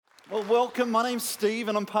Well, welcome. My name's Steve,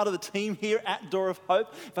 and I'm part of the team here at Door of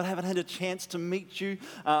Hope. If I haven't had a chance to meet you,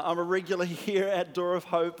 I'm a regular here at Door of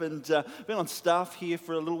Hope, and been on staff here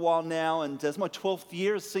for a little while now. And it's my 12th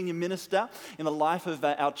year as senior minister in the life of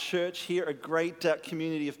our church here, a great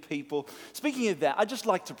community of people. Speaking of that, I'd just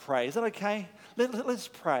like to pray. Is that okay? Let's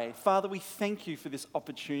pray. Father, we thank you for this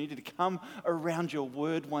opportunity to come around your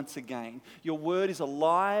word once again. Your word is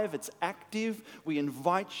alive, it's active. We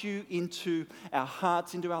invite you into our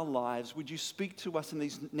hearts, into our lives. Would you speak to us in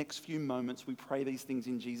these next few moments? We pray these things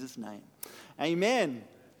in Jesus' name. Amen.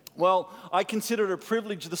 Well, I consider it a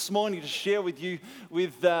privilege this morning to share with you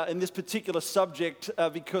in this particular subject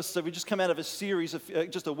because we just come out of a series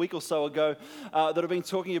just a week or so ago that have been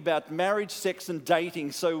talking about marriage, sex, and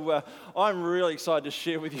dating. So I'm really excited to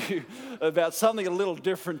share with you about something a little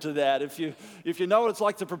different to that. If you know what it's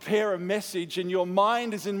like to prepare a message and your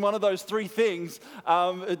mind is in one of those three things,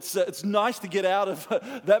 it's nice to get out of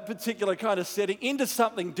that particular kind of setting into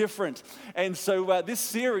something different. And so this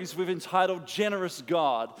series we've entitled Generous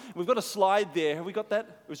God. We've got a slide there. Have we got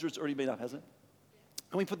that? It's already been up, hasn't it?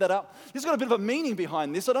 Can we put that up? There's got a bit of a meaning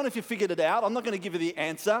behind this. I don't know if you figured it out. I'm not going to give you the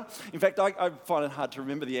answer. In fact, I find it hard to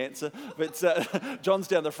remember the answer. But John's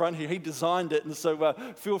down the front here. He designed it. And so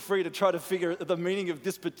feel free to try to figure the meaning of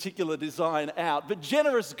this particular design out. But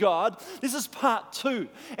Generous God, this is part 2.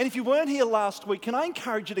 And if you weren't here last week, can I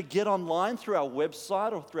encourage you to get online through our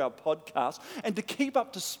website or through our podcast and to keep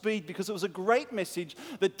up to speed, because it was a great message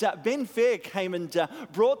that Ben Fair came and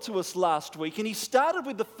brought to us last week. And he started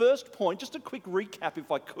with the first point, just a quick recap if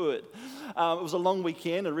I could. It was a long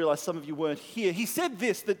weekend. I realized some of you weren't here. He said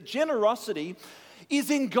this, that generosity is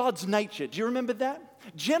in God's nature. Do you remember that?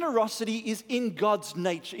 Generosity is in God's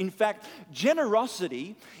nature. In fact,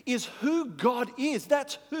 generosity is who God is.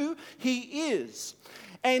 That's who He is.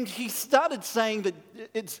 And he started saying that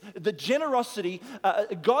it's the generosity,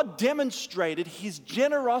 God demonstrated His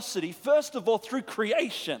generosity, first of all, through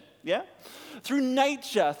creation, yeah? Through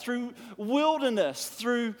nature, through wilderness,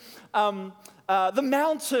 through the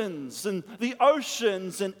mountains and the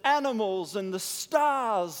oceans and animals and the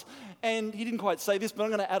stars. And he didn't quite say this, but I'm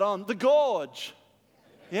going to add on, the gorge,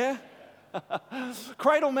 yeah?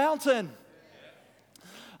 Cradle Mountain,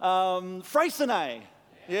 Freycinet,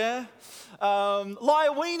 yeah?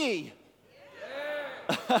 Liawini.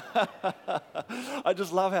 I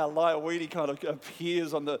just love how Liawini kind of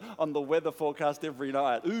appears on the weather forecast every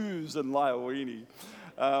night. Ooze and Liawini,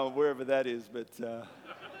 wherever that is. But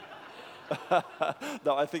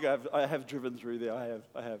no, I think I have driven through there.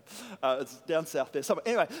 I have. It's down south there somewhere.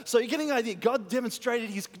 Anyway, so you're getting an idea. God demonstrated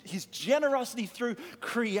His generosity through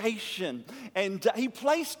creation. And He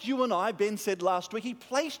placed you and I, Ben said last week, He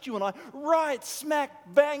placed you and I right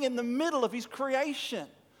smack bang in the middle of His creation.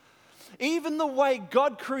 Even the way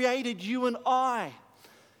God created you and I,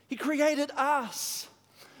 He created us.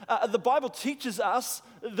 The Bible teaches us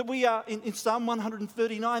that we are, in Psalm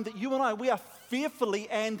 139, that you and I, we are fearfully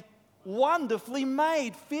and wonderfully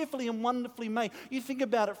made. Fearfully and wonderfully made. You think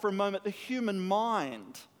about it for a moment, the human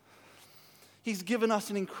mind. He's given us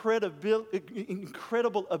an incredible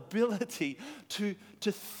ability to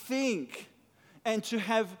think and to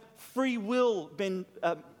have free will. Ben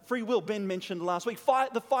mentioned last week.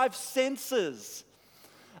 The 5 senses.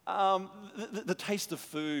 The taste of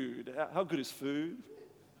food. How good is food?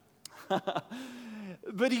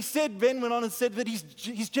 But he said, Ben went on and said that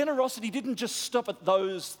his generosity didn't just stop at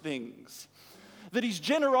those things. That his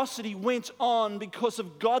generosity went on because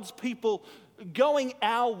of God's people going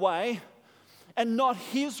our way and not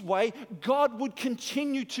His way. God would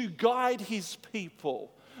continue to guide His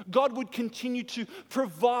people. God would continue to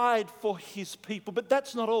provide for His people. But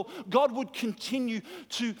that's not all. God would continue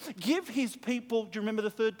to give His people, do you remember the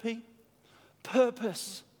third P?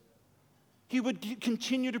 Purpose. He would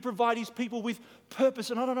continue to provide His people with purpose.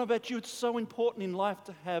 And I don't know about you, it's so important in life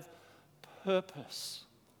to have purpose.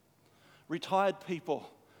 Retired people,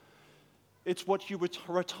 it's what you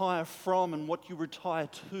retire from and what you retire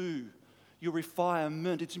to. Your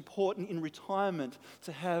retirement. It's important in retirement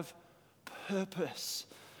to have purpose.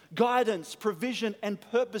 Guidance, provision, and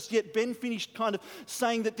purpose. Yet Ben finished kind of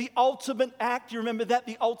saying that the ultimate act, you remember that?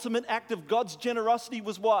 The ultimate act of God's generosity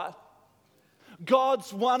was what?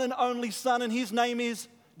 God's one and only Son, and His name is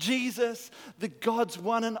Jesus. The God's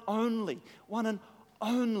one and only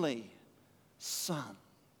Son.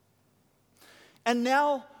 And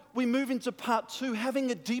now we move into part 2,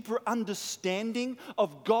 having a deeper understanding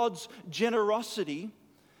of God's generosity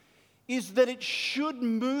is that it should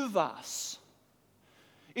move us.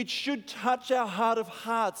 It should touch our heart of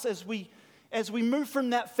hearts as we move from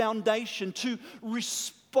that foundation to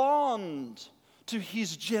respond to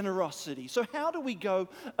his generosity. So how do we go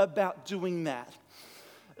about doing that?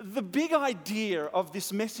 The big idea of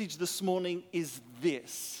this message this morning is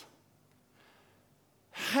this.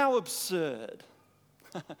 How absurd.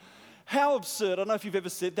 How absurd. I don't know if you've ever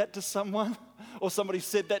said that to someone or somebody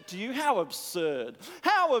said that to you. How absurd.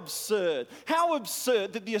 How absurd. How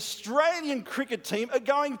absurd that the Australian cricket team are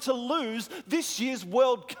going to lose this year's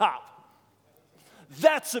World Cup.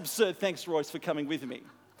 That's absurd. Thanks, Royce, for coming with me.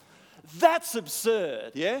 That's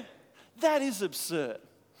absurd, yeah? That is absurd.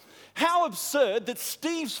 How absurd that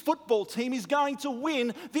Steve's football team is going to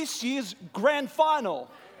win this year's grand final.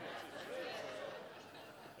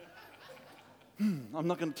 I'm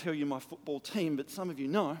not going to tell you my football team, but some of you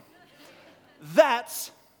know.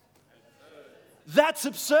 That's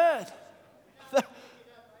absurd.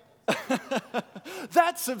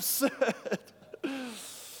 That's absurd.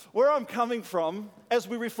 Where I'm coming from, as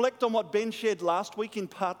we reflect on what Ben shared last week in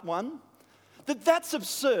part 1, that's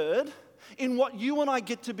absurd in what you and I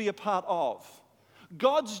get to be a part of.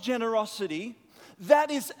 God's generosity, that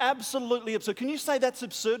is absolutely absurd. Can you say that's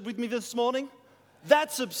absurd with me this morning?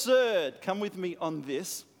 That's absurd. Come with me on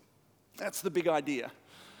this. That's the big idea.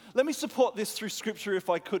 Let me support this through Scripture if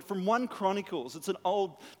I could, from 1 Chronicles. It's an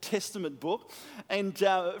Old Testament book. And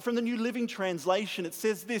from the New Living Translation, it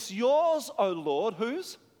says this: Yours, O Lord,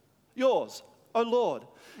 whose? Yours, O Lord,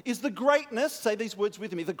 is the greatness, say these words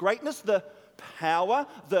with me, the greatness, the power,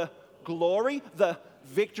 the glory, the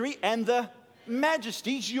victory, and the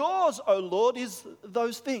majesty. Yours, O Lord, is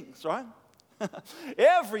those things, right?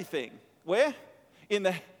 Everything. Where? In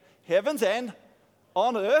the heavens and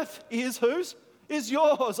on earth is whose? Is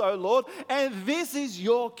yours, O Lord, and this is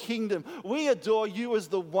your kingdom. We adore you as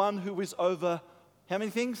the one who is over how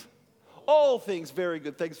many things? All things. Very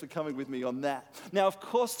good. Thanks for coming with me on that. Now, of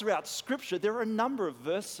course, throughout Scripture, there are a number of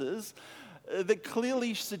verses that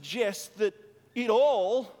clearly suggest that it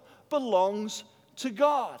all belongs to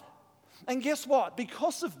God. And guess what?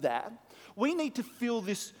 Because of that, we need to feel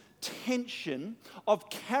this tension of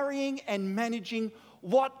carrying and managing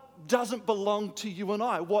what doesn't belong to you and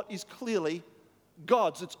I, what is clearly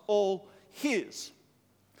God's. It's all His.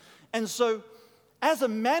 And so, as a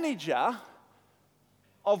manager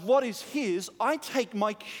of what is His, I take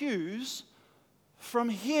my cues from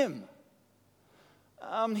Him.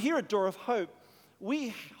 Here at Door of Hope,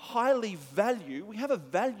 we highly value, we have a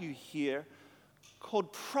value here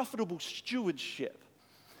called profitable stewardship.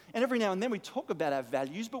 And every now and then we talk about our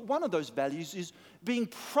values, but one of those values is being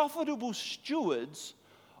profitable stewards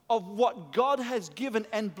of what God has given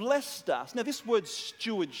and blessed us. Now, this word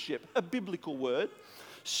stewardship, a biblical word,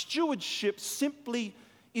 stewardship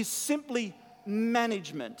is simply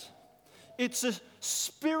management. It's a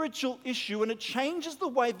spiritual issue, and it changes the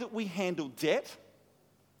way that we handle debt.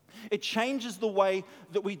 It changes the way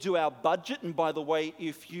that we do our budget. And by the way,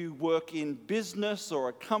 if you work in business or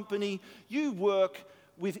a company, you work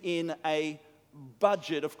within a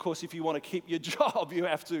budget. Of course, if you want to keep your job, you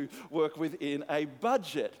have to work within a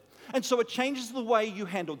budget. And so it changes the way you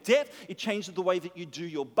handle debt. It changes the way that you do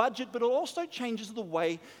your budget, but it also changes the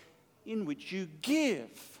way in which you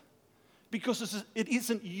give. Because it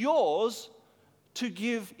isn't yours to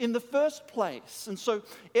give in the first place. And so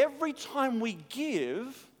every time we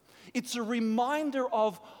give, it's a reminder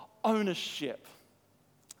of ownership.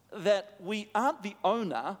 That we aren't the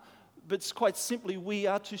owner, but quite simply we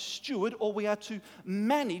are to steward, or we are to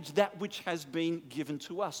manage that which has been given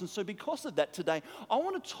to us. And so because of that today, I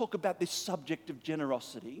want to talk about this subject of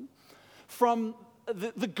generosity from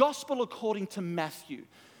the Gospel according to Matthew.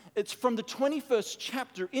 It's from the 21st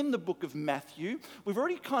chapter in the book of Matthew. We've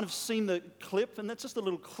already kind of seen the clip, and that's just a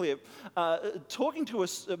little clip, talking to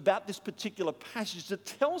us about this particular passage that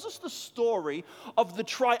tells us the story of the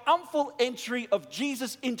triumphal entry of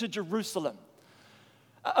Jesus into Jerusalem.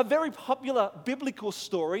 A very popular biblical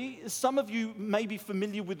story. Some of you may be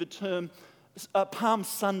familiar with the term Palm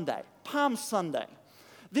Sunday. Palm Sunday.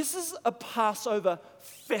 This is a Passover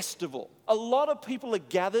festival. A lot of people are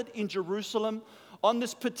gathered in Jerusalem on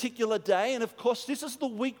this particular day. And of course, this is the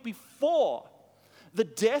week before the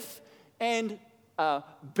death and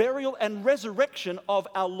burial and resurrection of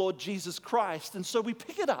our Lord Jesus Christ. And so we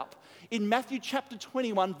pick it up in Matthew chapter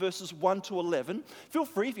 21, verses 1 to 11. Feel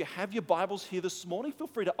free, if you have your Bibles here this morning, feel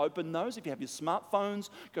free to open those. If you have your smartphones,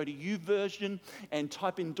 go to YouVersion and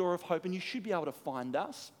type in Door of Hope, and you should be able to find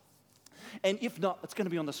us. And if not, it's going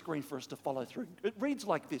to be on the screen for us to follow through. It reads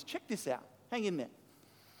like this. Check this out. Hang in there.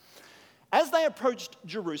 As they approached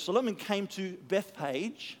Jerusalem and came to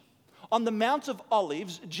Bethphage, on the Mount of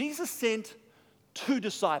Olives, Jesus sent 2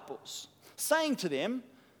 disciples, saying to them,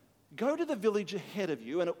 "Go to the village ahead of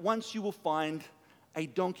you, and at once you will find a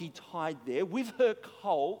donkey tied there with her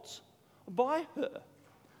colt by her.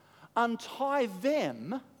 Untie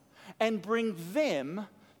them and bring them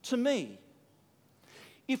to me.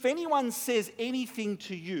 If anyone says anything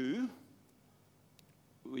to you,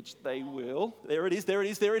 which they will, there it is,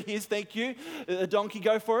 thank you. A donkey,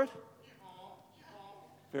 go for it.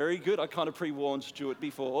 Very good, I kind of pre-warned Stuart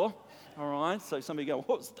before. All right, so somebody go,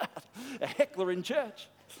 what was that? A heckler in church?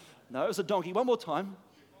 No, it was a donkey. One more time.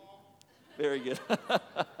 Very good.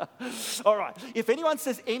 All right. If anyone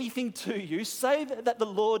says anything to you, say that the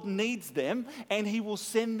Lord needs them and he will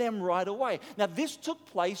send them right away. Now, this took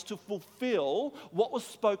place to fulfill what was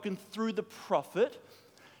spoken through the prophet.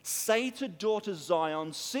 Say to daughter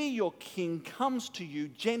Zion, see your king comes to you,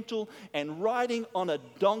 gentle and riding on a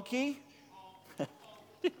donkey.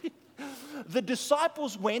 The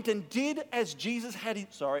disciples went and did as Jesus had,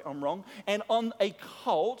 and on a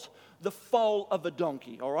colt, the foal of a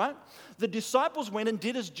donkey, all right? The disciples went and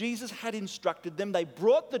did as Jesus had instructed them. They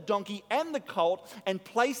brought the donkey and the colt and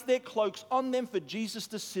placed their cloaks on them for Jesus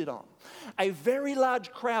to sit on. A very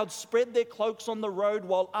large crowd spread their cloaks on the road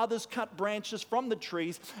while others cut branches from the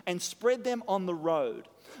trees and spread them on the road.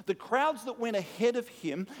 The crowds that went ahead of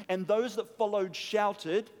him and those that followed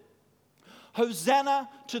shouted, Hosanna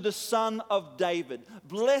to the Son of David.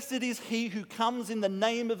 Blessed is he who comes in the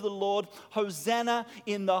name of the Lord. Hosanna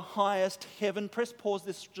in the highest heaven. Press pause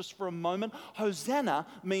this just for a moment. Hosanna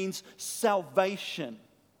means salvation.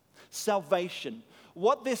 Salvation.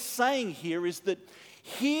 What they're saying here is that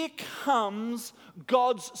here comes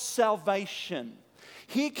God's salvation.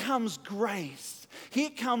 Here comes grace. Here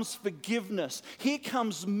comes forgiveness. Here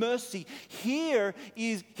comes mercy. Here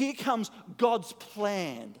comes God's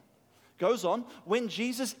plan. Goes on, when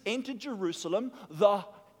Jesus entered Jerusalem, the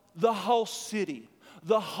whole city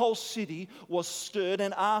was stirred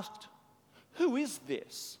and asked, who is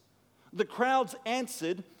this? The crowds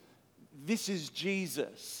answered, this is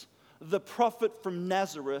Jesus, the prophet from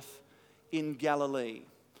Nazareth in Galilee.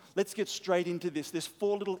 Let's get straight into this. There's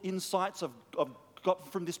 4 little insights I've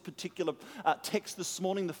got from this particular text this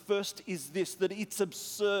morning. The first is this, that it's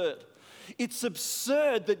absurd. It's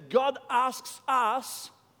absurd that God asks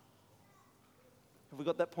us. Have we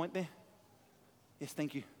got that point there? Yes,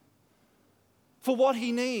 thank you. For what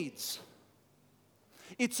he needs.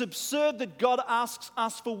 It's absurd that God asks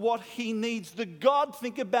us for what he needs. The God,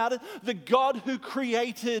 think about it, the God who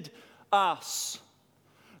created us.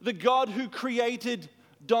 The God who created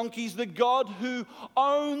donkeys, the God who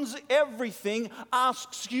owns everything,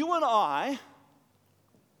 asks you and I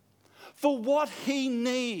for what he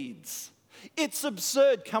needs. It's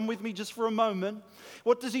absurd. Come with me just for a moment.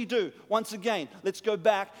 What does he do? Once again, let's go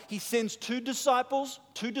back. He sends two disciples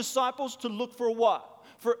to look for a what?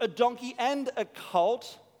 For a donkey and a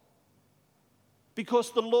colt.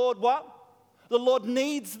 Because the Lord what? The Lord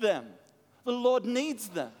needs them. The Lord needs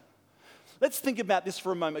them. Let's think about this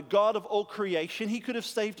for a moment. God of all creation, he could have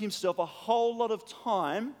saved himself a whole lot of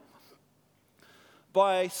time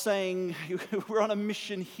by saying, we're on a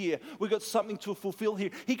mission here. We've got something to fulfill here.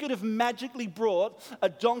 He could have magically brought a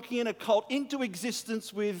donkey and a colt into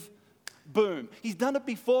existence with boom. He's done it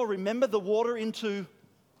before. Remember the water into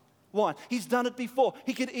wine? He's done it before.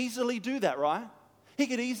 He could easily do that, right? He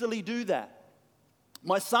could easily do that.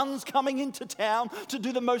 My son's coming into town to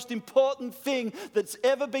do the most important thing that's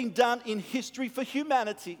ever been done in history for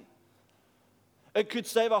humanity. It could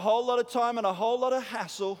save a whole lot of time and a whole lot of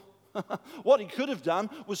hassle. What he could have done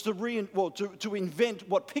was to invent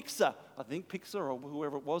what Pixar, I think Pixar or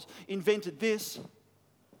whoever it was, invented this.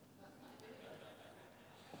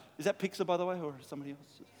 Is that Pixar, by the way, or somebody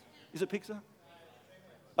else? Is it Pixar?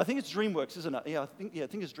 I think it's DreamWorks, isn't it? I think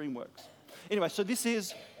it's DreamWorks. Anyway, so this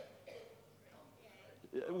is,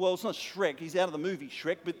 well, it's not Shrek. He's out of the movie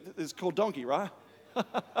Shrek, but it's called Donkey, right?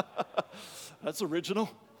 That's original.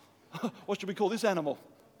 What should we call this animal?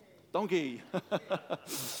 Donkey.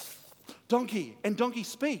 Donkey. And donkey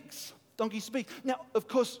speaks. Donkey speaks. Now, of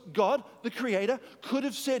course, God, the Creator, could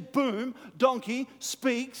have said, boom, donkey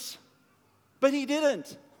speaks, but he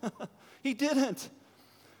didn't. He didn't.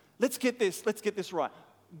 Let's get this right.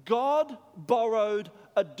 God borrowed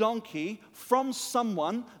a donkey from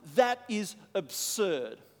someone. That is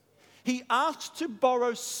absurd. He asked to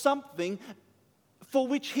borrow something for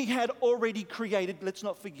which he had already created. Let's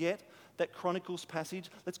not forget that Chronicles passage.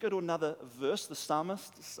 Let's go to another verse, the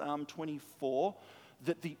psalmist, Psalm 24,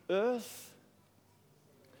 that the earth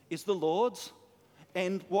is the Lord's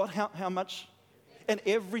and what, how much? And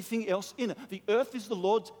everything else in it. The earth is the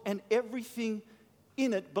Lord's and everything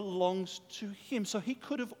in it belongs to him. So he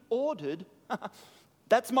could have ordered,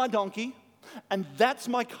 that's my donkey and that's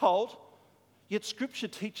my colt. Yet Scripture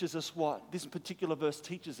teaches us what? This particular verse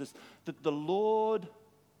teaches us that the Lord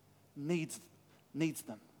needs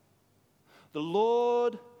them. The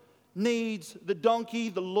Lord needs the donkey.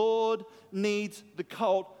 The Lord needs the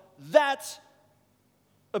colt. That's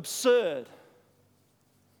absurd.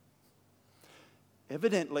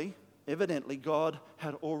 Evidently, God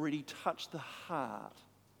had already touched the heart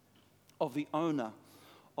of the owner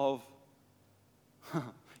of, he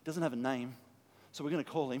doesn't have a name, so we're going to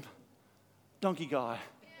call him Donkey Guy.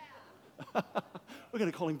 Yeah. We're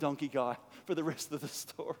going to call him Donkey Guy for the rest of the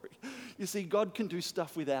story. You see, God can do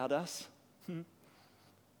stuff without us,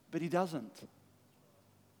 but he doesn't.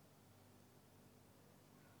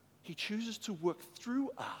 He chooses to work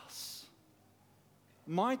through us.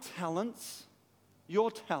 My talents,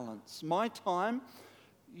 your talents, my time,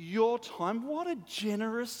 your time. What a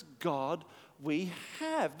generous God we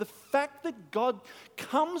have. The fact that God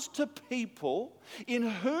comes to people in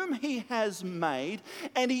whom he has made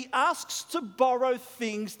and he asks to borrow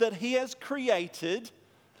things that he has created,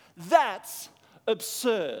 that's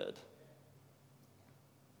absurd.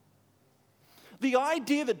 The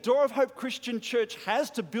idea that Door of Hope Christian Church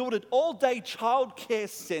has to build an all-day childcare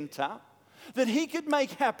centre that he could make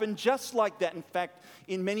happen just like that. In fact,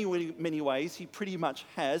 in many ways, he pretty much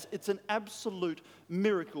has. It's an absolute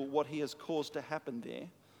miracle what he has caused to happen there.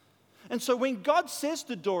 And so when God says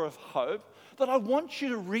to Door of Hope that I want you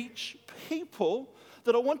to reach people,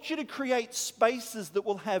 that I want you to create spaces that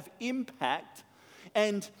will have impact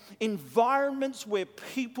and environments where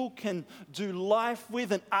people can do life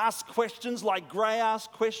with and ask questions like Gray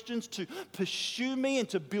asked questions, to pursue me and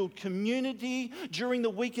to build community during the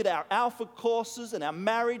week at our Alpha courses and our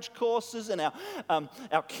marriage courses and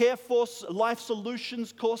our Care Force Life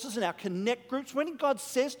Solutions courses and our Connect groups. When God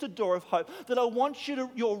says to Door of Hope that I want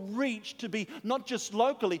your reach to be not just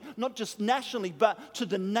locally, not just nationally, but to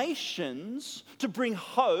the nations, to bring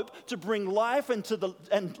hope, to bring life and to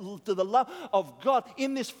the love of God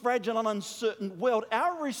in this fragile and uncertain world,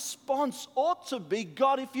 our response ought to be,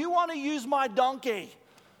 God, if you want to use my donkey,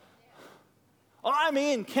 I'm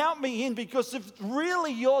in, count me in, because it's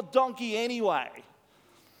really your donkey anyway.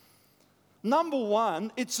 Number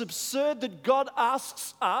one, it's absurd that God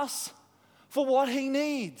asks us for what he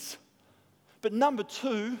needs. But number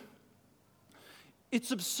two,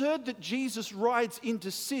 it's absurd that Jesus rides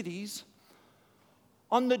into cities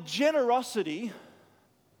on the generosity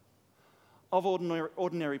of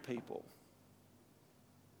ordinary people.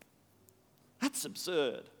 That's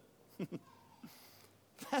absurd.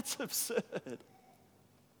 That's absurd.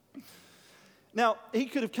 Now, he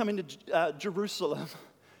could have come into Jerusalem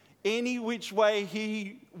any which way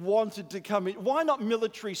he wanted to come in. Why not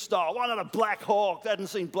military style? Why not a Black Hawk? They hadn't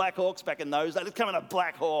seen Black Hawks back in those days. Let's come in a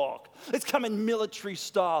Black Hawk. Let's come in military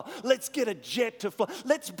style. Let's get a jet to fly.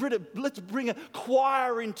 Let's bring a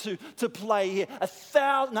choir into play here.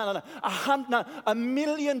 A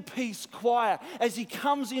million-piece choir as he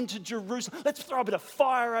comes into Jerusalem. Let's throw a bit of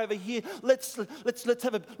fire over here. Let's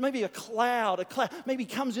have maybe a cloud. Maybe he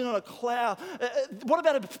comes in on a cloud. What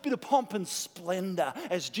about a bit of pomp and splendor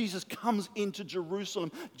as Jesus comes into Jerusalem?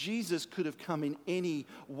 Jesus could have come in any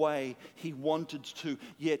way he wanted to,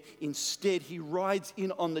 yet instead he rides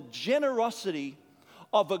in on the generosity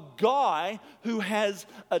of a guy who has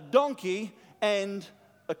a donkey and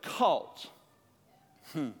a colt.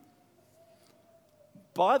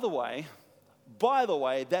 By the way,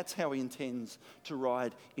 that's how he intends to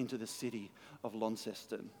ride into the city of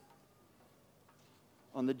Launceston.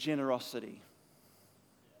 On the generosity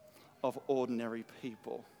of ordinary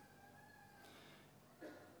people.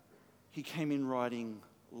 He came in riding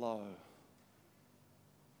low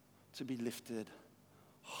to be lifted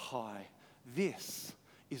high. This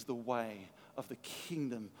is the way of the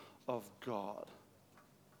kingdom of God.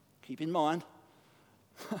 Keep in mind,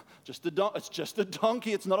 it's just a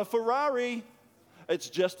donkey. It's not a Ferrari. It's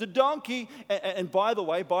just a donkey. And by the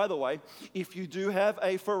way, if you do have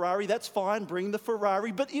a Ferrari, that's fine. Bring the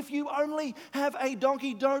Ferrari. But if you only have a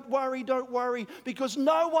donkey, don't worry, because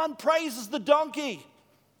no one praises the donkey.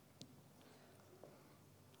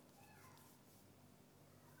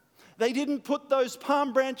 They didn't put those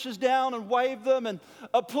palm branches down and wave them and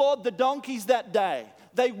applaud the donkeys that day.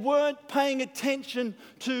 They weren't paying attention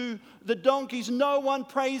to the donkeys. No one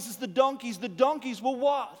praises the donkeys. The donkeys were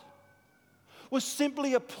what? Was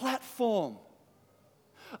simply a platform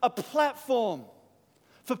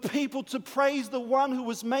for people to praise the one who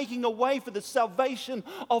was making a way for the salvation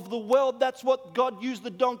of the world. That's what God used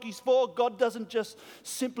the donkeys for. God doesn't just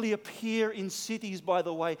simply appear in cities, by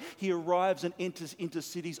the way. He arrives and enters into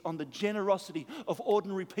cities on the generosity of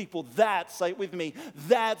ordinary people. Say it with me,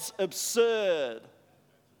 that's absurd.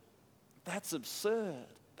 That's absurd.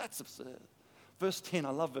 That's absurd. Verse 10, I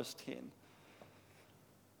love verse 10.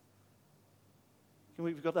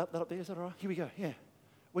 We've got that up there, is that all right? Here we go, yeah.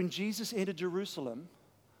 When Jesus entered Jerusalem,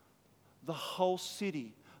 the whole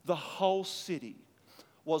city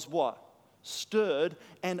was what? Stirred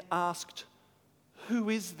and asked, who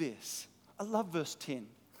is this? I love verse 10.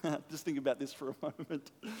 Just think about this for a moment.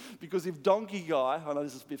 Because if Donkey Guy, I know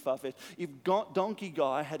this is a bit far-fetched, if Donkey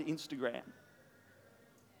Guy had Instagram,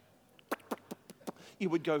 it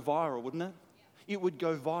would go viral, wouldn't it? It would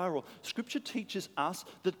go viral. Scripture teaches us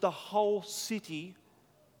that the whole city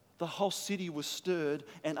was stirred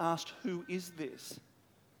and asked, who is this?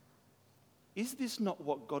 Is this not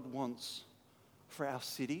what God wants for our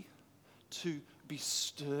city? To be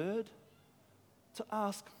stirred? To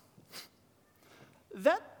ask,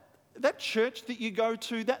 that church that you go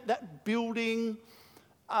to, that building,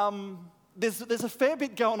 there's a fair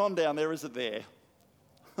bit going on down there, isn't there?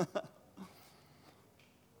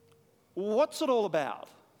 What's it all about?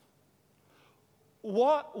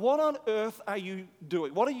 What on earth are you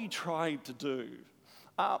doing? What are you trying to do?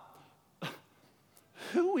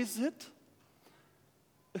 Who is it?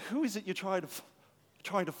 Who is it you're trying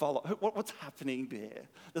to follow? What's happening there?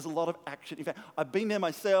 There's a lot of action. In fact, I've been there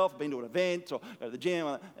myself, been to an event or go to the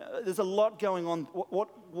gym. There's a lot going on. What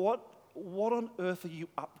on earth are you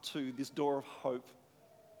up to, this Door of Hope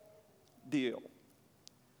deal?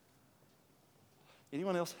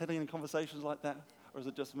 Anyone else having any conversations like that? Or is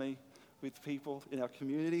it just me with people in our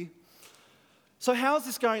community? So how is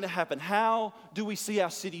this going to happen? How do we see our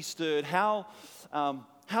city stirred? How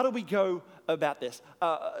do we go about this?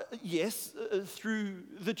 Yes, through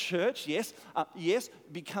the church, yes. Yes,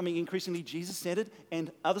 becoming increasingly Jesus-centered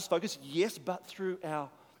and others-focused, yes, but through our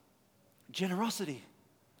generosity.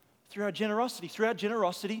 Through our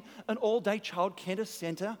generosity, an all-day child care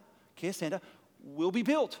center will be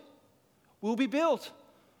built.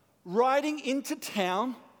 Riding into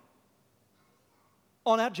town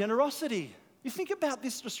on our generosity. You think about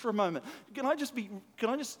this just for a moment. Can I just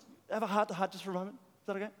have a heart-to-heart just for a moment? Is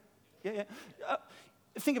that okay? Yeah.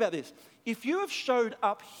 Think about this. If you have showed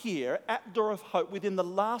up here at Door of Hope within the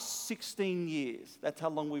last 16 years, that's how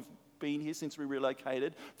long we've been here since we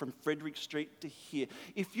relocated from Frederick Street to here.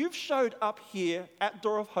 If you've showed up here at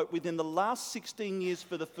Door of Hope within the last 16 years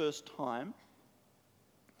for the first time,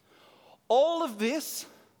 all of this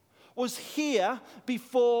was here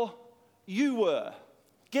before you were.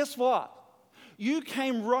 Guess what? You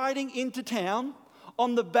came riding into town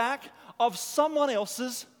on the back of someone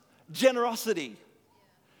else's generosity.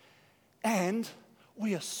 And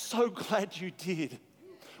we are so glad you did.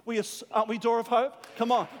 Aren't we, Door of Hope?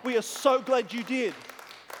 Come on. We are so glad you did.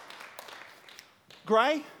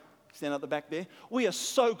 Gray, stand up the back there. We are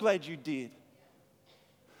so glad you did.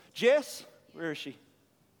 Jess, where is she?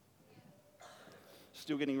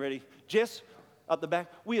 Still getting ready. Jess, up the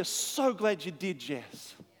back. We are so glad you did,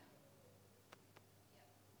 Jess.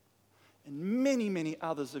 And many, many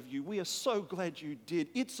others of you, we are so glad you did.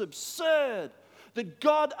 It's absurd that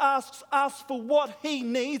God asks us for what He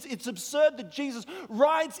needs. It's absurd that Jesus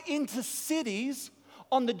rides into cities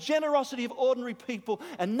on the generosity of ordinary people.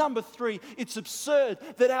 And number 3, it's absurd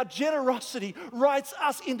that our generosity rides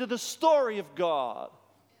us into the story of God.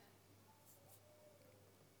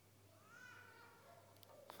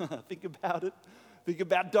 Think about it. Think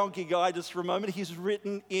about Donkey Guy just for a moment. He's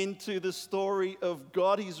written into the story of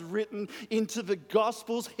God. He's written into the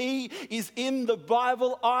Gospels. He is in the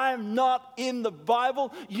Bible. I'm not in the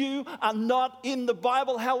Bible. You are not in the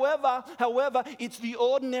Bible. However, it's the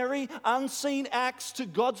ordinary, unseen acts to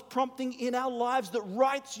God's prompting in our lives that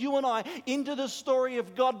writes you and I into the story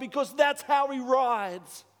of God, because that's how He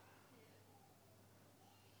rides.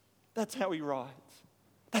 That's how He rides.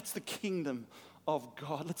 That's the kingdom of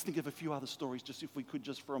God. Let's think of a few other stories, just if we could,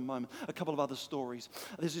 just for a moment. A couple of other stories.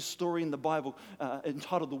 There's this story in the Bible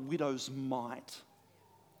entitled The Widow's Mite.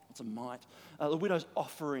 It's a mite. The widow's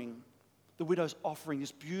offering. The widow's offering,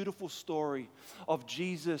 this beautiful story of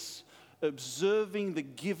Jesus observing the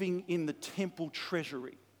giving in the temple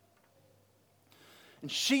treasury. And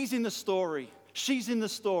she's in the story.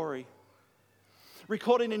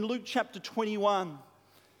 Recorded in Luke chapter 21.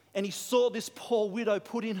 And He saw this poor widow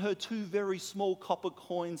put in her 2 very small copper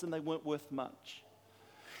coins, and they weren't worth much.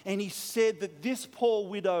 And He said that this poor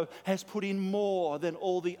widow has put in more than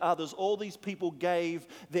all the others. All these people gave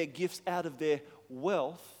their gifts out of their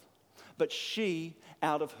wealth, but she,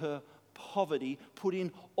 out of her poverty, put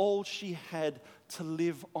in all she had to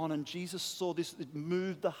live on. And Jesus saw this. It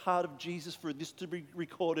moved the heart of Jesus for this to be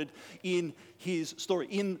recorded in His story,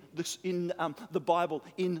 in the Bible,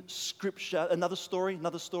 in Scripture. Another story.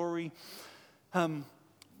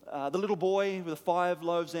 the little boy with the 5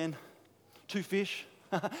 loaves and 2 fish,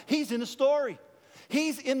 he's in a story.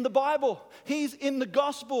 He's in the Bible. He's in the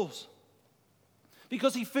Gospels.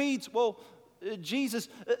 Because he feeds, Jesus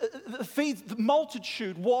feeds the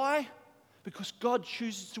multitude. Why? Because God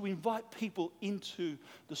chooses to invite people into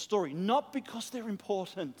the story. Not because they're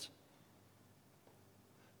important,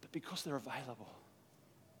 but because they're available.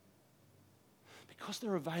 Because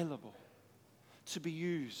they're available to be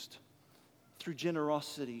used through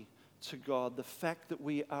generosity to God. The fact that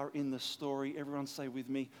we are in the story, everyone say with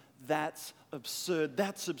me, that's absurd.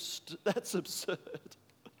 That's absurd.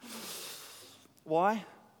 Why?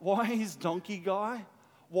 Why is Donkey Guy?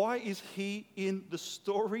 Why is he in the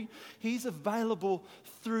story? He's available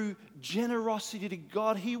through generosity to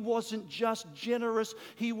God. He wasn't just generous,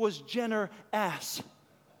 he was generous.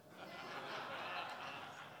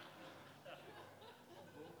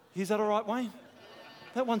 Is that all right, Wayne?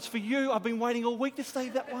 That one's for you. I've been waiting all week to say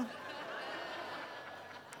that one.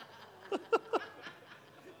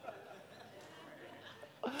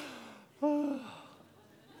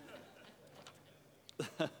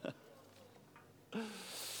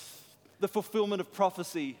 The fulfillment of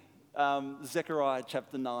prophecy, Zechariah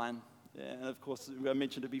chapter 9. And of course, I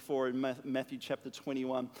mentioned it before in Matthew chapter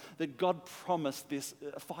 21, that God promised this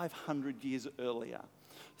 500 years earlier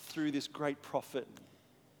through this great prophet,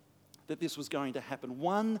 that this was going to happen.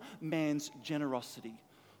 One man's generosity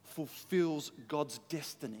fulfills God's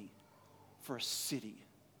destiny for a city.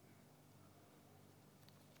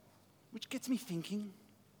 Which gets me thinking,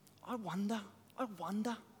 I wonder,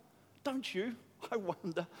 don't you? I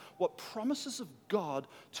wonder what promises of God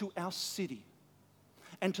to our city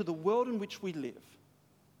and to the world in which we live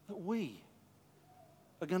that we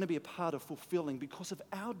are going to be a part of fulfilling because of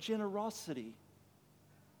our generosity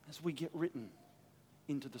as we get written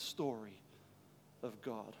into the story of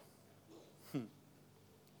God.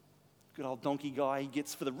 Good old Donkey Guy, he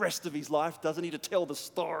gets for the rest of his life, doesn't he, to tell the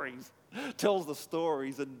stories. Tells the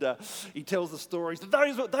stories, and he tells the stories.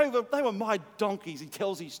 They were my donkeys. He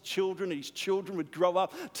tells his children, and his children would grow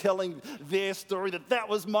up telling their story, that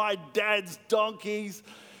was my dad's donkeys.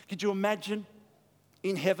 Could you imagine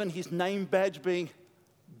in heaven his name badge being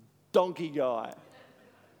Donkey Guy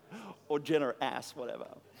or Generous, whatever?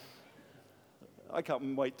 I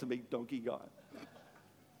can't wait to meet Donkey Guy.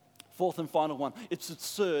 Fourth and final one, it's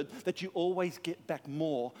absurd that you always get back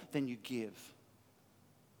more than you give.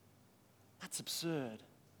 That's absurd.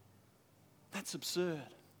 That's absurd.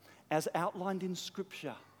 As outlined in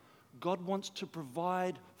Scripture, God wants to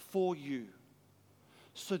provide for you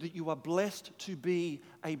so that you are blessed to be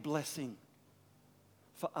a blessing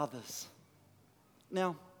for others.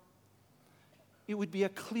 Now, it would be a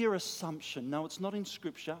clear assumption, no, it's not in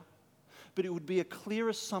Scripture, but it would be a clear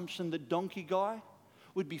assumption that Donkey Guy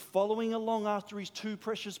would be following along after his 2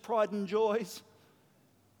 precious pride and joys.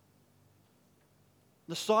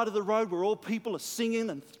 The side of the road where all people are singing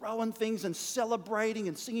and throwing things and celebrating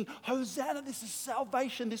and singing, Hosanna, this is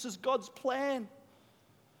salvation, this is God's plan.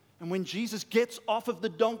 And when Jesus gets off of the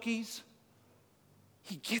donkeys,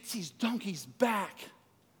 he gets his donkeys back.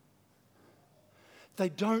 They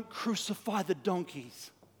don't crucify the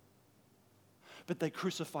donkeys, but they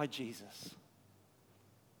crucify Jesus.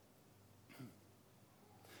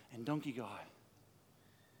 And Donkey Guy,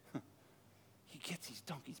 he gets his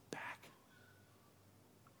donkeys back.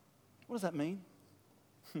 What does that mean?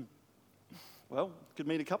 Well, it could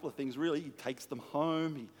mean a couple of things, really. He takes them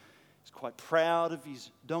home. He's quite proud of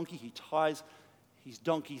his donkey. He ties his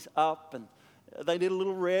donkeys up, and they need a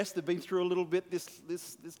little rest. They've been through a little bit this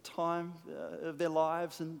time of their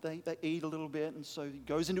lives, and they eat a little bit. And so he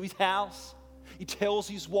goes into his house. He tells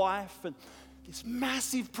his wife, and this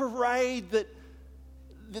massive parade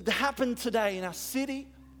that happened today in our city.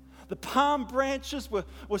 The palm branches were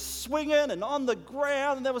swinging and on the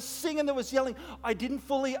ground, and they were singing, they was yelling. I didn't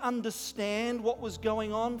fully understand what was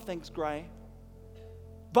going on. Thanks, Gray.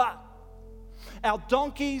 But our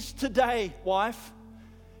donkeys today, wife,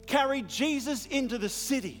 carried Jesus into the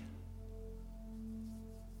city.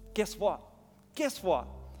 Guess what? Guess what?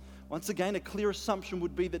 Once again, a clear assumption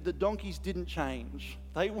would be that the donkeys didn't change.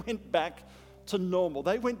 They went back to normal.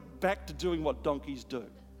 They went back to doing what donkeys do.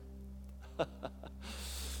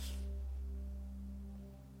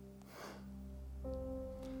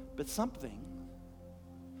 But something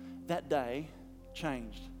that day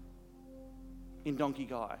changed in Donkey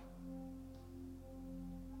Guy.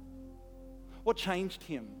 What changed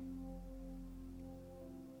him?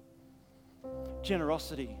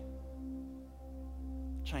 Generosity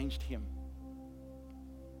changed him.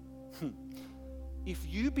 If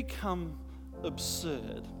you become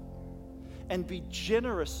absurd and be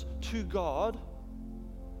generous to God,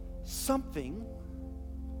 something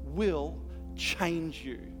will change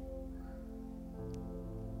you.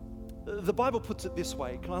 The Bible puts it this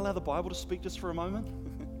way. Can I allow the Bible to speak just for a moment?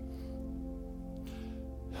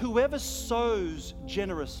 Whoever sows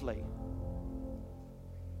generously,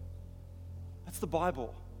 that's the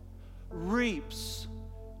Bible, reaps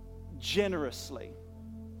generously.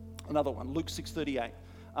 Another one, Luke 6:38,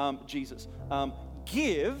 Jesus.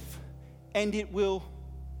 Give and it will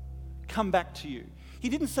come back to you. He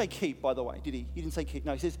didn't say keep, by the way, did he? He didn't say keep.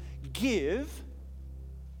 No, he says give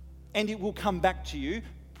and it will come back to you.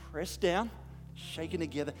 Pressed down, shaken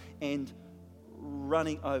together, and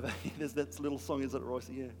running over. There's that little song, is it, Royce?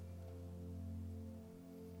 Yeah.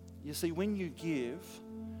 You see, when you give,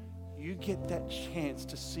 you get that chance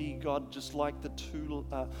to see God just like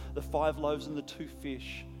the 5 loaves and the 2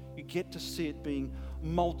 fish. You get to see it being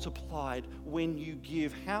multiplied when you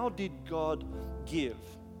give. How did God give?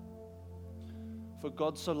 For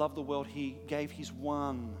God so loved the world, He gave His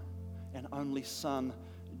one and only Son,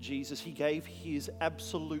 Jesus. He gave His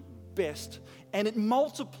absolute best, and it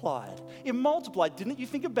multiplied. It multiplied. Didn't you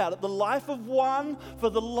think about it? The life of one for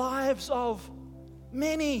the lives of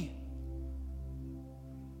many.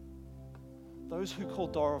 Those who call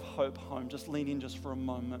Door of Hope home, just lean in just for a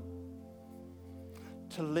moment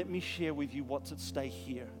to let me share with you what's at stake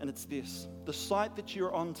here. And it's this: the site that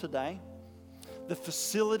you're on today, the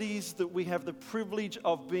facilities that we have the privilege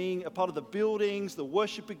of being a part of, the buildings, the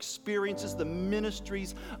worship experiences, the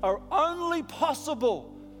ministries, are only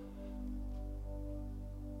possible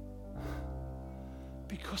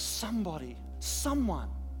because someone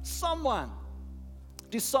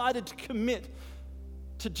decided to commit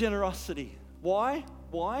to generosity. Why?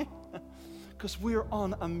 Why? Because we're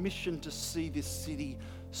on a mission to see this city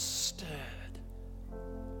stirred.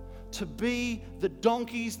 To be the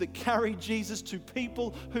donkeys that carry Jesus to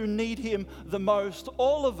people who need Him the most.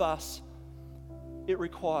 All of us, it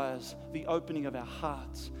requires the opening of our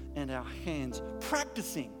hearts and our hands,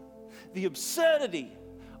 practicing the absurdity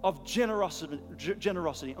of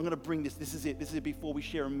generosity. I'm going to bring this. This is it. This is it before we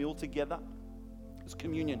share a meal together. It's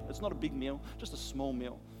communion. It's not a big meal, just a small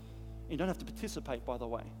meal. You don't have to participate, by the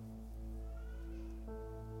way.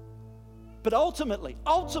 But ultimately,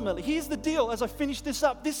 here's the deal as I finish this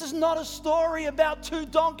up. This is not a story about 2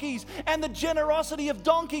 donkeys and the generosity of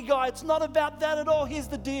Donkey Guy. It's not about that at all. Here's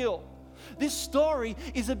the deal. This story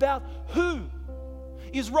is about who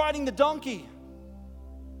is riding the donkey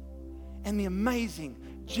and the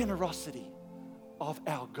amazing generosity of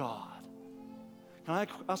our God. Can I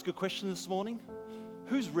ask a question this morning?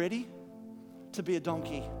 Who's ready to be a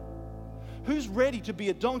donkey? Who's ready to be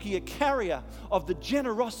a donkey, a carrier of the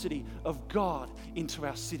generosity of God into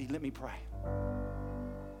our city? Let me pray.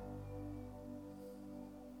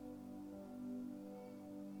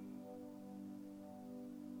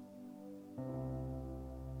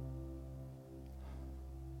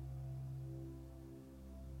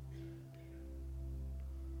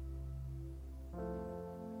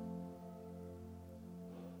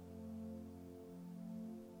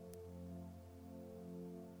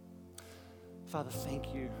 Father,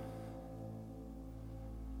 thank you.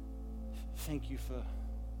 Thank you for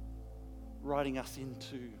writing us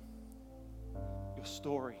into your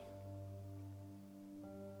story.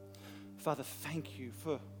 Father, thank you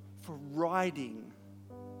for riding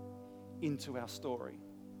into our story.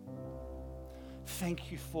 Thank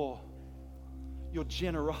you for your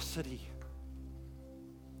generosity.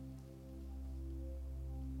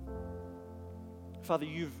 Father,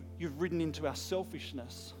 you've ridden into our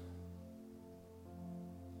selfishness.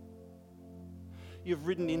 You've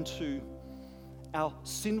ridden into our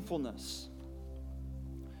sinfulness.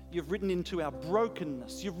 You've ridden into our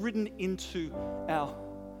brokenness. You've ridden into our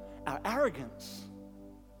arrogance.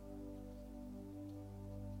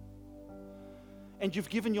 And you've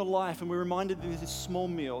given your life, and we're reminded of this small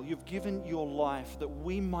meal, you've given your life that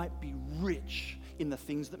we might be rich in the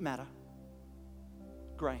things that matter.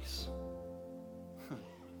 Grace,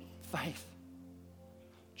 faith,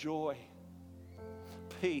 joy,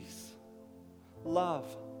 peace, love,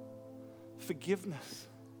 forgiveness,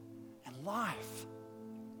 and life.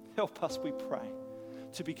 Help us, we pray,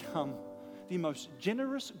 to become the most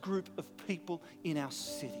generous group of people in our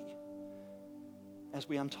city as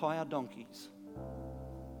we untie our donkeys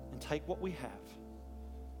and take what we have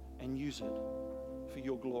and use it for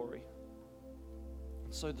your glory.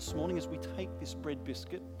 And so this morning, as we take this bread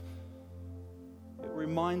biscuit, it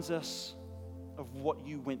reminds us of what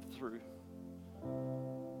you went through.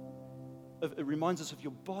 It reminds us of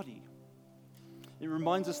your body. It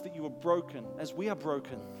reminds us that you were broken as we are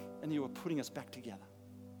broken, and you are putting us back together.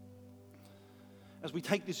 as we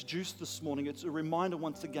take this juice this morning, it's a reminder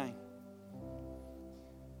once again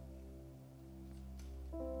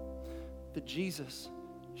that Jesus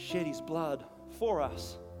shed his blood for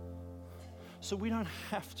us, so we don't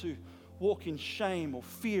have to walk in shame or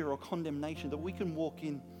fear or condemnation, that we can walk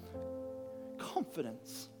in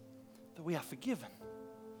confidence that we are forgiven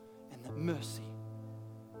and that mercy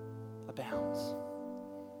abounds.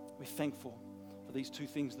 We're thankful for these two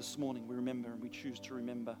things this morning. We remember and we choose to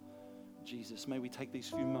remember Jesus. May we take these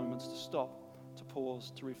few moments to stop, to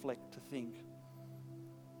pause, to reflect, to think.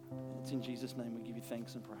 And it's in Jesus' name we give you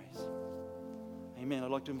thanks and praise. Amen.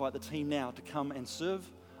 I'd like to invite the team now to come and serve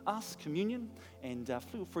us communion, and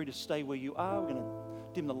feel free to stay where you are. We're going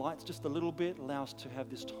to dim the lights just a little bit, allow us to have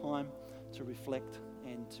this time to reflect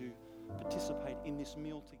and to participate in this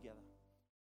meal together.